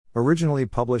Originally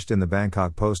published in the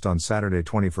Bangkok Post on Saturday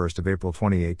 21 April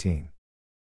 2018.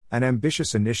 An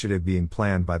ambitious initiative being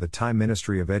planned by the Thai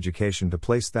Ministry of Education to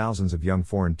place thousands of young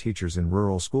foreign teachers in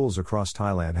rural schools across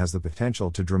Thailand has the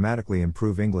potential to dramatically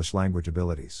improve English language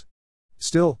abilities.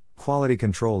 Still, quality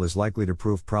control is likely to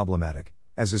prove problematic,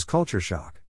 as is culture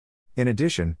shock. In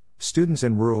addition, students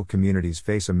in rural communities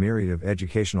face a myriad of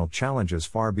educational challenges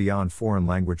far beyond foreign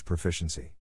language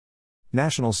proficiency.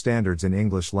 National standards in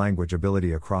English language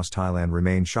ability across Thailand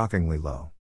remain shockingly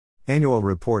low. Annual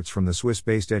reports from the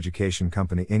Swiss-based education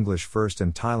company English First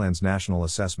and Thailand's National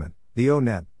Assessment, the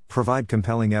ONET, provide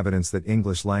compelling evidence that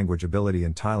English language ability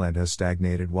in Thailand has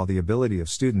stagnated while the ability of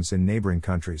students in neighboring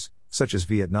countries, such as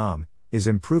Vietnam, is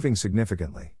improving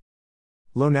significantly.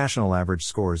 Low national average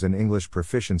scores in English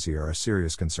proficiency are a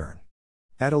serious concern.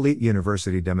 At elite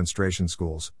university demonstration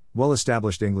schools,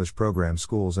 well-established English program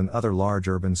schools and other large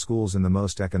urban schools in the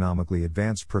most economically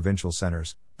advanced provincial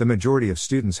centers, the majority of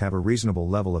students have a reasonable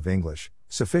level of English,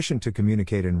 sufficient to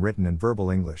communicate in written and verbal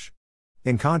English.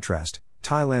 In contrast,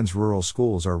 Thailand's rural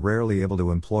schools are rarely able to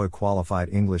employ qualified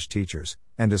English teachers,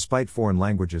 and despite foreign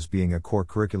languages being a core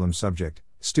curriculum subject,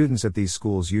 students at these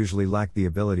schools usually lack the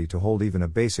ability to hold even a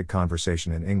basic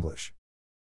conversation in English.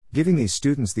 Giving these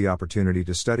students the opportunity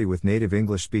to study with native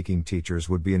English-speaking teachers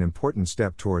would be an important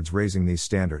step towards raising these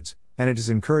standards, and it is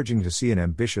encouraging to see an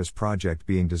ambitious project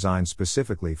being designed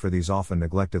specifically for these often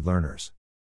neglected learners.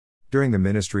 During the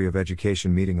Ministry of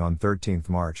Education meeting on 13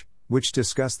 March, which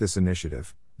discussed this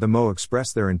initiative, the MO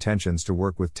expressed their intentions to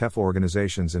work with TEF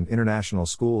organizations and international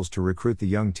schools to recruit the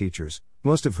young teachers,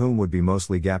 most of whom would be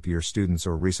mostly gap-year students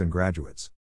or recent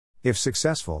graduates. If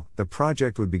successful, the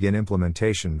project would begin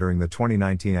implementation during the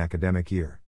 2019 academic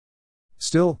year.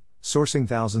 Still, sourcing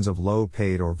thousands of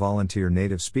low-paid or volunteer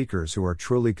native speakers who are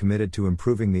truly committed to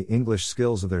improving the English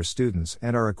skills of their students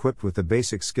and are equipped with the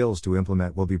basic skills to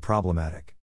implement will be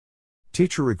problematic.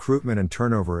 Teacher recruitment and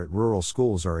turnover at rural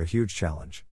schools are a huge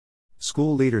challenge.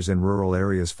 School leaders in rural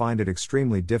areas find it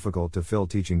extremely difficult to fill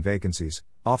teaching vacancies,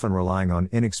 often relying on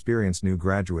inexperienced new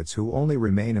graduates who only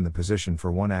remain in the position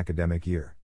for one academic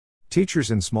year.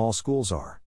 Teachers in small schools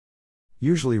are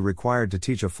usually required to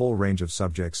teach a full range of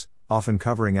subjects, often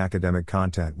covering academic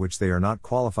content which they are not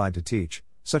qualified to teach,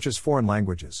 such as foreign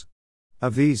languages.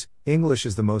 Of these, English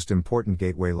is the most important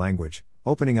gateway language,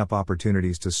 opening up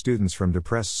opportunities to students from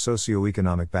depressed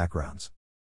socioeconomic backgrounds.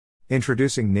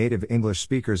 Introducing native English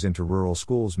speakers into rural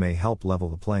schools may help level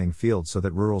the playing field so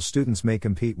that rural students may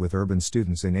compete with urban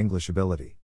students in English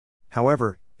ability.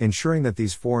 However, ensuring that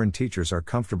these foreign teachers are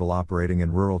comfortable operating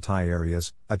in rural Thai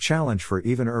areas, a challenge for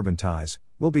even urban Thais,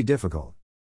 will be difficult.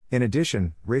 In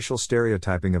addition, racial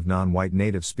stereotyping of non-white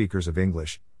native speakers of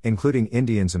English, including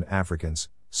Indians and Africans,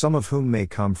 some of whom may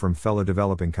come from fellow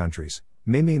developing countries,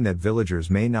 may mean that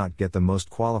villagers may not get the most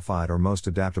qualified or most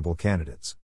adaptable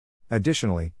candidates.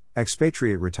 Additionally,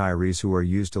 expatriate retirees who are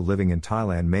used to living in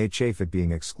Thailand may chafe at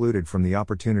being excluded from the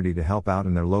opportunity to help out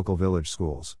in their local village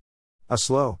schools. A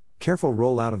slow, careful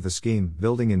rollout of the scheme,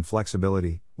 building in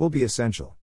flexibility, will be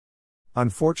essential.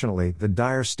 Unfortunately, the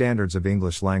dire standards of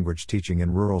English language teaching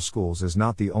in rural schools is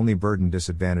not the only burden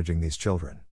disadvantaging these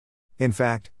children. In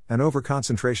fact, an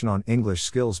overconcentration on English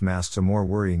skills masks a more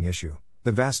worrying issue: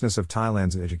 the vastness of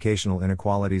Thailand's educational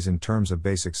inequalities in terms of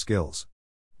basic skills.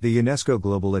 The UNESCO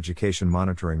Global Education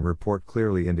Monitoring Report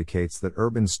clearly indicates that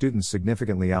urban students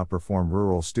significantly outperform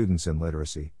rural students in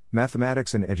literacy,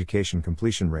 mathematics and education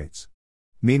completion rates.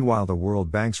 Meanwhile, the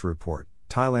World Bank's report,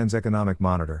 Thailand's Economic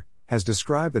Monitor, has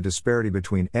described the disparity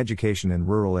between education in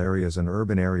rural areas and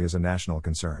urban areas a national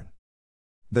concern.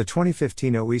 The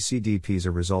 2015 OECD PISA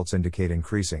results indicate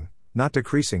increasing, not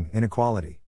decreasing,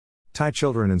 inequality. Thai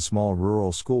children in small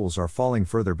rural schools are falling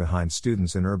further behind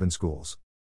students in urban schools.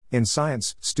 In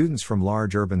science, students from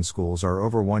large urban schools are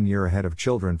over 1 year ahead of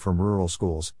children from rural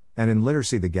schools, and in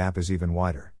literacy the gap is even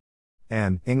wider.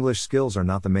 And English skills are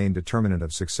not the main determinant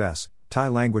of success, Thai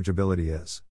language ability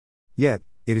is. Yet,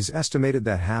 it is estimated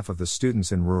that half of the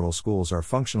students in rural schools are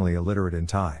functionally illiterate in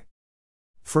Thai.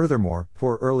 Furthermore,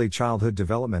 poor early childhood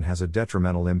development has a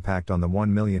detrimental impact on the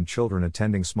 1 million children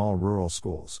attending small rural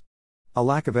schools. A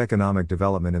lack of economic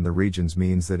development in the regions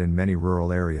means that in many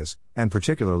rural areas, and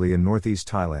particularly in northeast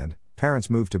Thailand, parents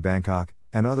move to Bangkok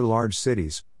and other large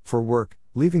cities for work,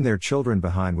 leaving their children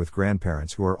behind with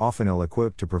grandparents who are often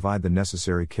ill-equipped to provide the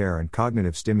necessary care and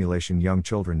cognitive stimulation young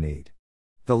children need.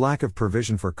 The lack of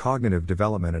provision for cognitive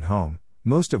development at home,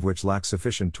 most of which lack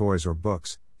sufficient toys or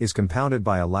books, is compounded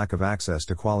by a lack of access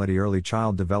to quality early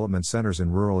child development centers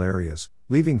in rural areas,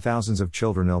 leaving thousands of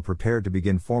children ill-prepared to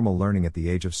begin formal learning at the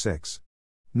age of 6.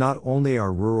 Not only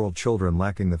are rural children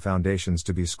lacking the foundations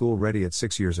to be school-ready at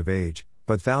 6 years of age,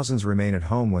 but thousands remain at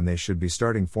home when they should be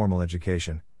starting formal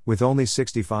education, with only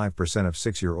 65% of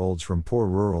 6-year-olds from poor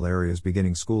rural areas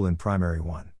beginning school in primary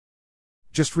 1.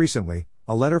 Just recently,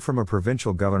 a letter from a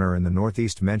provincial governor in the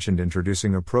Northeast mentioned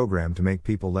introducing a program to make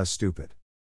people less stupid.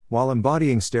 While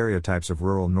embodying stereotypes of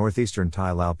rural northeastern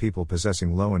Thai Lao people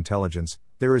possessing low intelligence,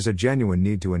 there is a genuine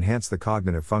need to enhance the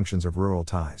cognitive functions of rural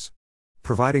Thais.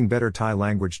 Providing better Thai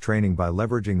language training by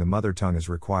leveraging the mother tongue is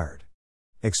required.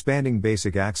 Expanding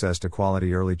basic access to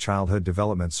quality early childhood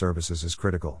development services is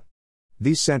critical.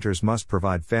 These centers must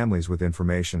provide families with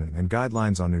information and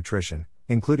guidelines on nutrition,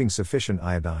 including sufficient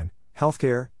iodine,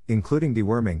 healthcare, including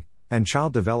deworming, and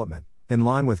child development, in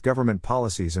line with government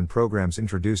policies and programs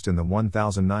introduced in the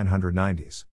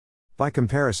 1990s. By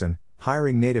comparison,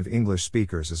 hiring native English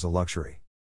speakers is a luxury.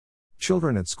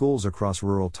 Children at schools across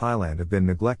rural Thailand have been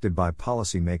neglected by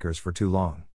policymakers for too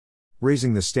long.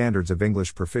 Raising the standards of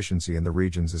English proficiency in the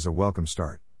regions is a welcome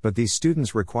start, but these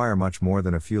students require much more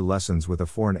than a few lessons with a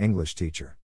foreign English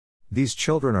teacher. These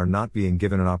children are not being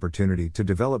given an opportunity to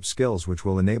develop skills which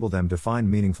will enable them to find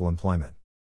meaningful employment.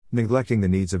 Neglecting the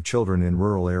needs of children in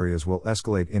rural areas will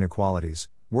escalate inequalities,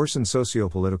 worsen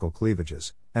socio-political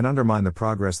cleavages, and undermine the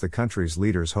progress the country's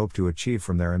leaders hope to achieve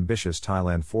from their ambitious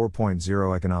Thailand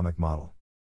 4.0 economic model.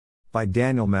 By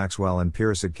Daniel Maxwell and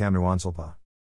Pirasid Kamnuansalpa.